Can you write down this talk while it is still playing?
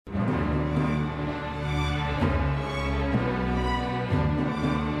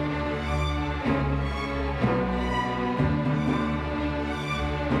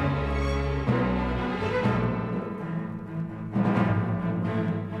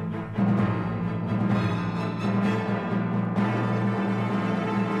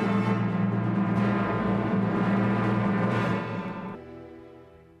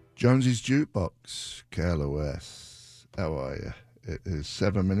Jonesy's Jukebox, KLOS. How are you? It is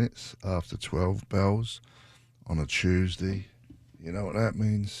 7 minutes after 12 bells on a Tuesday. You know what that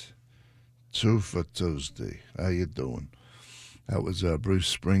means? Two for Tuesday. How you doing? That was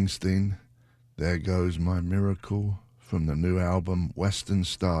Bruce Springsteen. There Goes My Miracle from the new album Western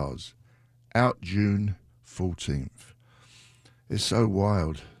Stars, out June 14th. It's so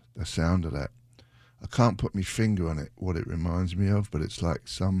wild, the sound of that. I can't put my finger on it, what it reminds me of, but it's like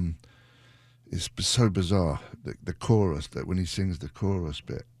it's so bizarre, the chorus, that when he sings the chorus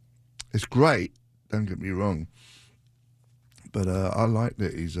bit. It's great, don't get me wrong, but I like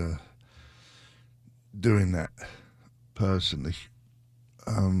that he's doing that personally.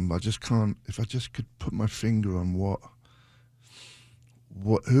 I just can't, if I just could put my finger on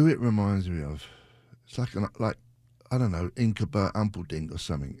who it reminds me of. It's like I don't know, Ingelbert Humperdinck or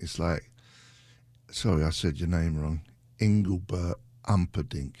something. It's like, sorry, I said your name wrong. Engelbert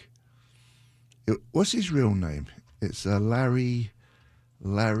Humperdinck. What's his real name? It's Larry.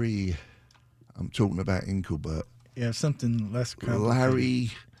 I'm talking about Engelbert. Yeah, something less complicated.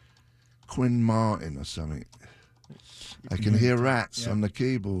 Larry Quinn Martin or something. I can hear rats on the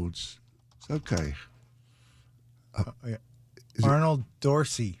keyboards. It's okay. Yeah. Arnold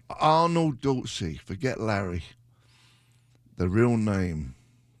Dorsey. Arnold Dorsey. Forget Larry. The real name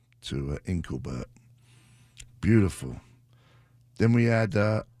to Engelbert. Beautiful. Then we had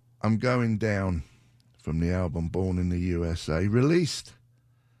I'm Going Down from the album Born in the USA, released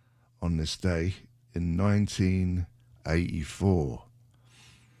on this day in 1984.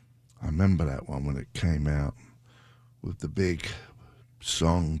 I remember that one when it came out with the big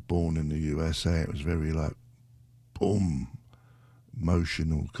song Born in the USA. It was very like, boom,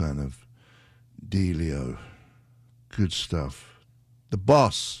 emotional kind of dealio. Good stuff. The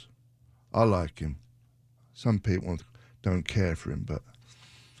Boss, I like him. Some people don't care for him, but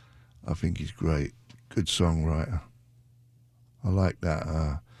I think he's great. Good songwriter. I like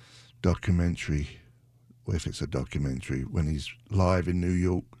that documentary, if it's a documentary, when he's live in New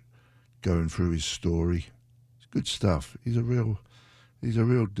York going through his story. It's good stuff. He's a real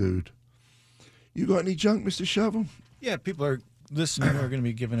dude. You got any junk, Mr. Shovel? Yeah, people are listening. We're going to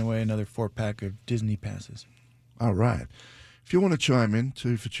be giving away another 4-pack of Disney passes. All right. If you want to chime in,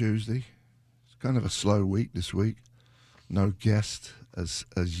 2 for Tuesday. It's kind of a slow week this week. No guest as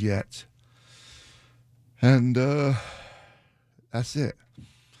yet. And that's it.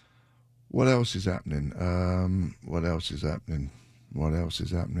 What else is happening? What else is happening?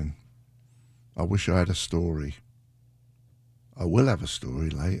 I wish I had a story. I will have a story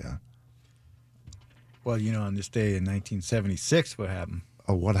later. Well, on this day in 1976, what happened?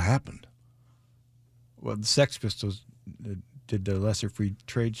 Oh, what happened? Well, the Sex Pistols did the Lesser Free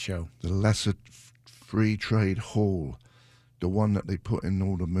Trade Show. The Lesser Free Trade Hall. The one that they put in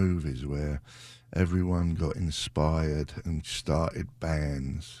all the movies where everyone got inspired and started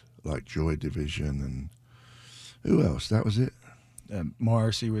bands like Joy Division and who else? That was it?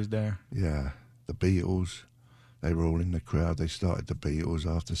 Morrissey was there. Yeah. The Beatles. They were all in the crowd. They started the Beatles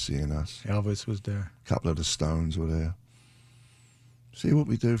after seeing us. Elvis was there. A couple of the Stones were there. See what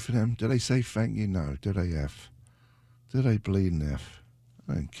we do for them? Do they say thank you? No. Do they F? Do they bleed an F?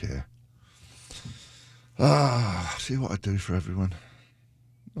 I don't care. See what I do for everyone.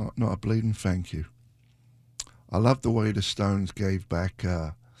 Not a bleeding thank you. I love the way the Stones gave back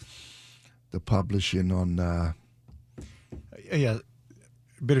the publishing on... Yeah,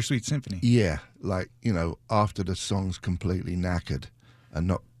 Bittersweet Symphony. Yeah, like, after the song's completely knackered and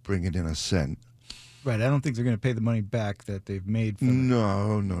not bringing in a cent. Right, I don't think they're going to pay the money back that they've made from it.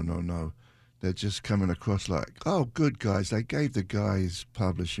 No. They're just coming across like, oh, good guys. They gave the guys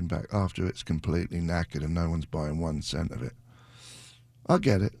publishing back after it's completely knackered and no one's buying 1 cent of it. I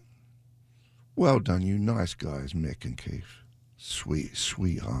get it. Well done, you nice guys, Mick and Keith.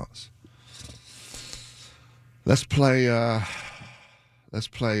 Sweethearts. Let's play 2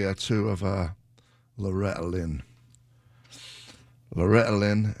 of Loretta Lynn. Loretta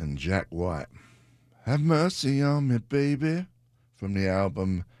Lynn and Jack White. Have mercy on me, baby, from the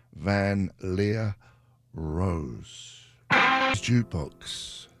album Van Leer Rose.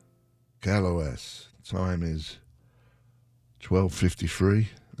 Jukebox, KLOS. Time is 12:53.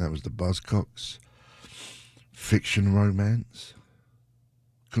 That was the Buzzcocks. Fiction Romance.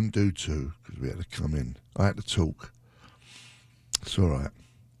 Couldn't do 2 because we had to come in. I had to talk. It's all right.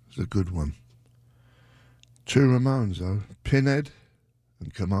 It's a good one. 2 Ramones, though. Pinhead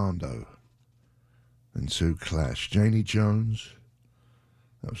and Commando. And 2 Clash. Janie Jones.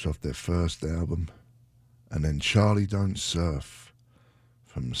 That was off their first album. And then Charlie Don't Surf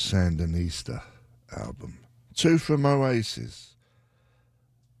from Sandinista album. 2 from Oasis.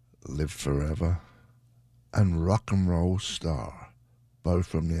 Live Forever, and Rock and Roll Star, both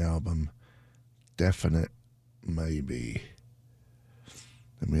from the album Definite Maybe.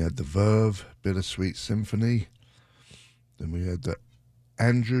 Then we had the Verve, Bittersweet Symphony. Then we had the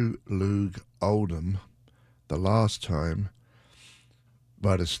Andrew Loog Oldham, The Last Time,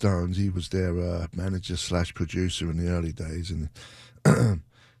 by the Stones. He was their manager / producer in the early days, and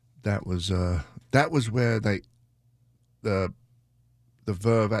that was where the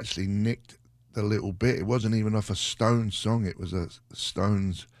Verve actually nicked the little bit. It wasn't even off a Stones song. It was a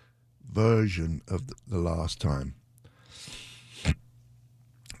Stones version of the Last Time.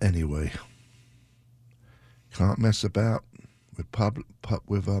 Anyway, can't mess about with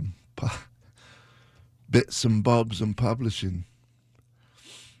bits and bobs and publishing.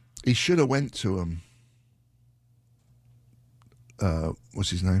 He should have went to him. What's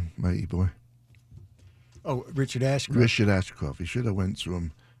his name, matey boy? Oh, Richard Ashcroft. Richard Ashcroft. He should have went to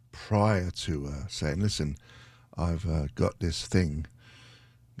him prior to saying, "Listen, I've got this thing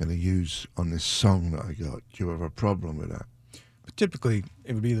I'm going to use on this song that I got. Do you have a problem with that?" But typically,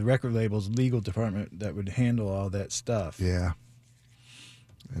 it would be the record label's legal department that would handle all that stuff. Yeah.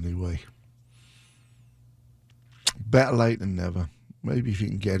 Anyway, better late than never. Maybe if you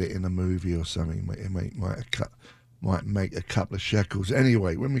can get it in a movie or something, it might make a couple of shekels.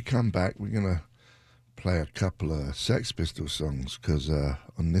 Anyway, when we come back, we're going to play a couple of Sex Pistols songs, because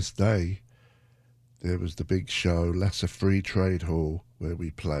on this day, there was the big show, Lesser Free Trade Hall, where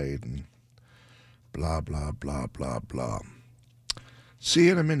we played, and blah, blah, blah, blah, blah. See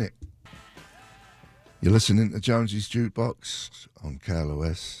you in a minute. You're listening to Jonesy's Jukebox on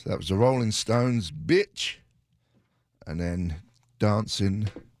KLOS. That was the Rolling Stones, Bitch. And then Dance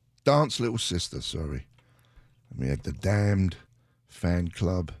Little Sister, sorry. And we had the Damned, Fan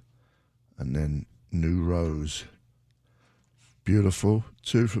Club, and then New Rose. Beautiful.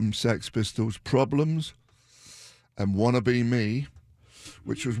 Two from Sex Pistols, Problems, and Wanna Be Me,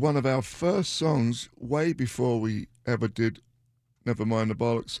 which was one of our first songs way before we ever did Never Mind the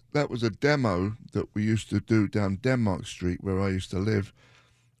Bollocks. That was a demo that we used to do down Denmark Street, where I used to live.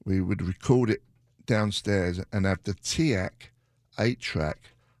 We would record it downstairs and have the TIAC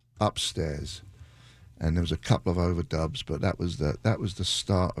 8-track upstairs. And there was a couple of overdubs, but that was the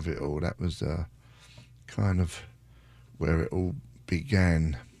start of it all. That was kind of where it all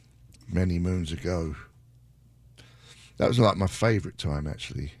began many moons ago. That was like my favourite time,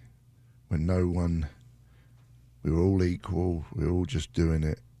 actually, when we were all equal, we were all just doing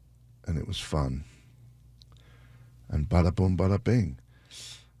it, and it was fun. And bada boom, bada bing.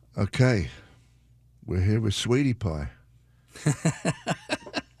 Okay, we're here with Sweetie Pie.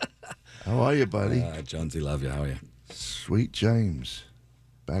 How are you, buddy? Jonesy, love you. How are you? Sweet James,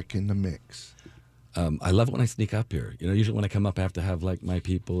 back in the mix. I love it when I sneak up here. You know, usually when I come up, I have to have like my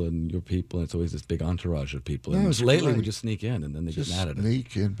people and your people, and it's always this big entourage of people. And it's lately, great. we just sneak in, and then they Just get mad at us.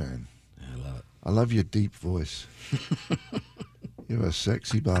 sneak in, man. Yeah, I love it. I love your deep voice. You're a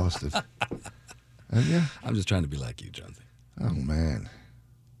sexy bastard. And yeah? I'm just trying to be like you, Jonesy. Oh, man.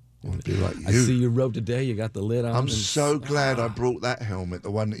 I want to be like you. I see you rode today. You got the lid on. I'm so glad I brought that helmet,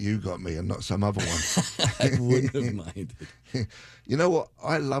 the one that you got me, and not some other one. I wouldn't have minded. You know what?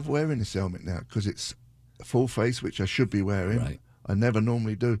 I love wearing this helmet now because it's full face, which I should be wearing. Right. I never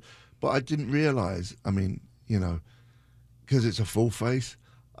normally do. But I didn't realise, I mean, you know, because it's a full face,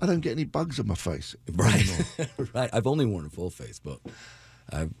 I don't get any bugs on my face. Right. Right. I've only worn a full face, but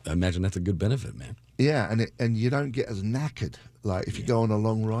I imagine that's a good benefit, man. Yeah, and you don't get as knackered, like if you go on a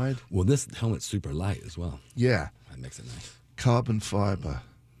long ride. Well, this helmet's super light as well. Yeah. That makes it nice. Carbon fiber.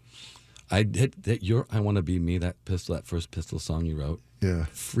 I did that. Your "I Want to Be Me," that first Pistol song you wrote. Yeah.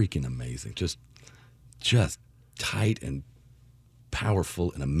 Freaking amazing. Just tight and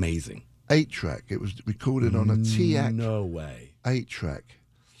powerful and amazing. 8-track. It was recorded on a TIAC No way. 8-track.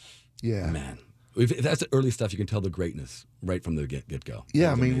 Yeah. Man. If that's the early stuff, you can tell the greatness right from the get-go.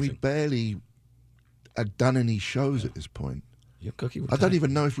 Yeah, I That was mean, we amazing. barely had done any shows at this point. Your cookie was I don't tight.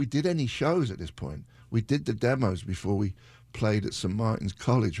 even know if we did any shows at this point. We did the demos before we played at St. Martin's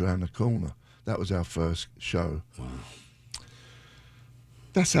College around the corner. That was our first show. Wow.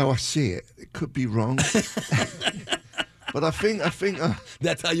 That's how I see it. It could be wrong. But I think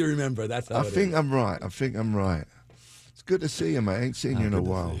That's how you remember. That's how I it think is. I'm right. I think I'm right. It's good to see you, mate. I ain't seen you in a Good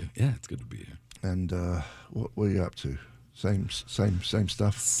to while. see you. Yeah, it's good to be here. And what were you up to? Same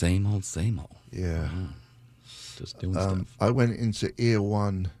stuff. Same old, same old. Yeah. Just doing stuff. I went into Ear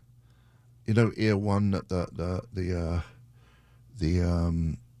One. You know, Ear One, the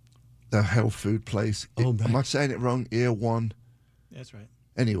health food place. Oh, right. Am I saying it wrong? Ear One. That's right.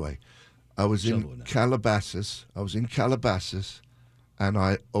 Anyway, I was Shovel in now. Calabasas. and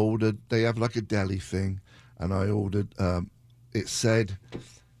I ordered. They have like a deli thing, and I ordered. It said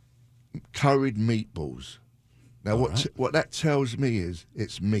curried meatballs. Now, what that tells me is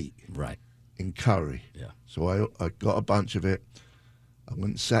it's meat Right. in curry. Yeah. So I got a bunch of it. I went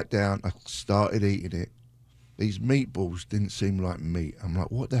and sat down. I started eating it. These meatballs didn't seem like meat. I'm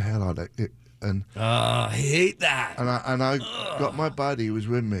like, what the hell are they? And I hate that. and I got my buddy who was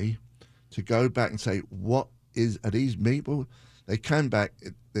with me to go back and say, are these meatballs? They came back,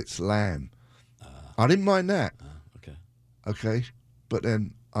 it's lamb. I didn't mind that. Okay. Okay, but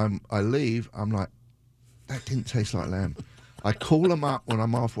then I leave. I'm like, that didn't taste like lamb. I call them up when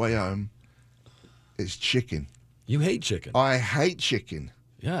I'm halfway home. It's chicken. You hate chicken. I hate chicken.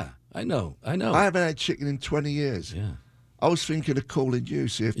 Yeah, I know. I haven't had chicken in 20 years. Yeah. I was thinking of calling you,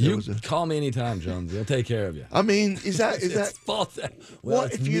 see if there You was a. call me anytime, Jonesy. I'll take care of you. I mean, is that It's false. Well,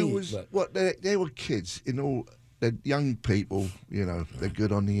 what it's if you me, was but- what they were kids in all. They're young people, you know. They're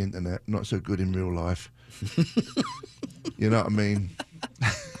good on the internet, not so good in real life. You know what I mean?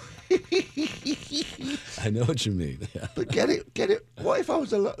 I know what you mean. Yeah. But get it. What if I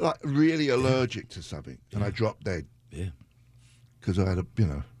was like really allergic to something and I dropped dead Yeah. because I had a, you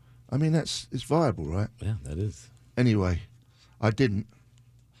know, I mean it's viable, right? Yeah, that is. Anyway, I didn't,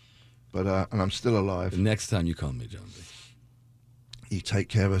 but and I'm still alive. The next time you call me, Jonesy. You take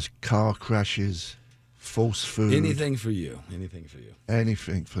care of us. Car crashes, false food, Anything for you. Anything for you.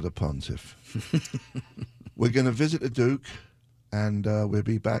 anything for the pontiff. We're going to visit the Duke, and we'll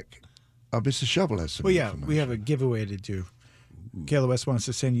be back. Mr. Shovel has some Well, yeah, information. we have a giveaway to do. KLOS wants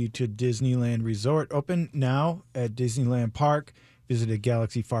to send you to Disneyland Resort. Open now at Disneyland Park. Visit a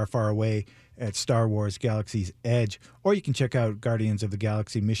galaxy far, far away at Star Wars Galaxy's Edge. Or you can check out Guardians of the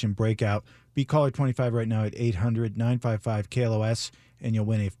Galaxy Mission Breakout. Be caller 25 right now at 800-955-KLOS, and you'll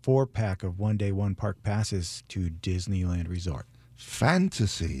win a 4-pack of one-day, one-park passes to Disneyland Resort.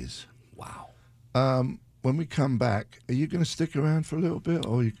 Fantasies. Wow. When we come back, are you going to stick around for a little bit?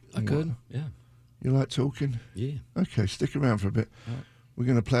 Or I could. Yeah. You like talking? Yeah. Okay, stick around for a bit. Right. We're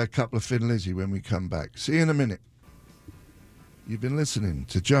going to play a couple of Thin Lizzy when we come back. See you in a minute. You've been listening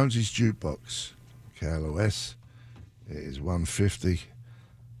to Jonesy's Jukebox, KLOS. It is 1:50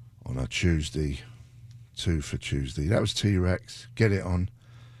 on a Tuesday, 2 for Tuesday. That was T-Rex. Get it on.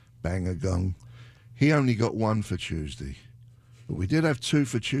 Bang a gong. He only got 1 for Tuesday. But we did have 2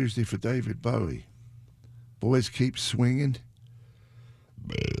 for Tuesday for David Bowie. Boys Keep Swinging.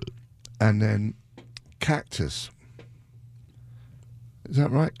 And then Cactus. Is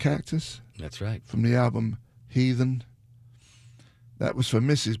that right, Cactus? That's right. From the album Heathen. That was for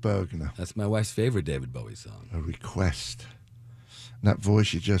Mrs. Bergener. That's my wife's favorite David Bowie song. A request. And that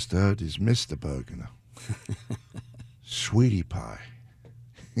voice you just heard is Mr. Bergener. Sweetie Pie.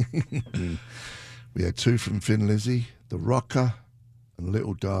 We had 2 from Thin Lizzy, The Rocker and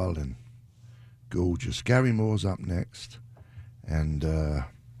Little Darling. Gorgeous. Gary Moore's up next. And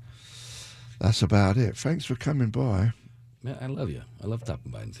that's about it. Thanks for coming by. Man, I love you. I love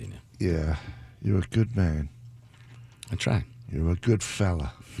stopping by and seeing you. Yeah, you're a good man. I try. You're a good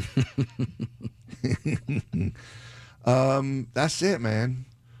fella. That's it, man.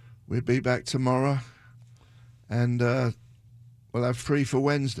 We'll be back tomorrow, and we'll have 3 for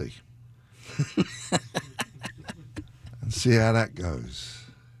Wednesday, and see how that goes.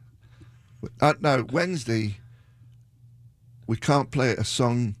 No, Wednesday, we can't play a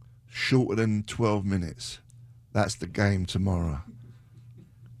song shorter than 12 minutes. That's the game tomorrow.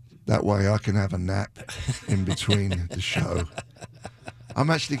 That way I can have a nap in between the show. I'm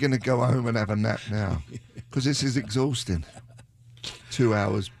actually going to go home and have a nap now because this is exhausting. 2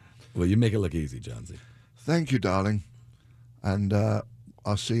 hours. Well, you make it look easy, Jonesy. Thank you, darling. And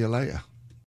I'll see you later.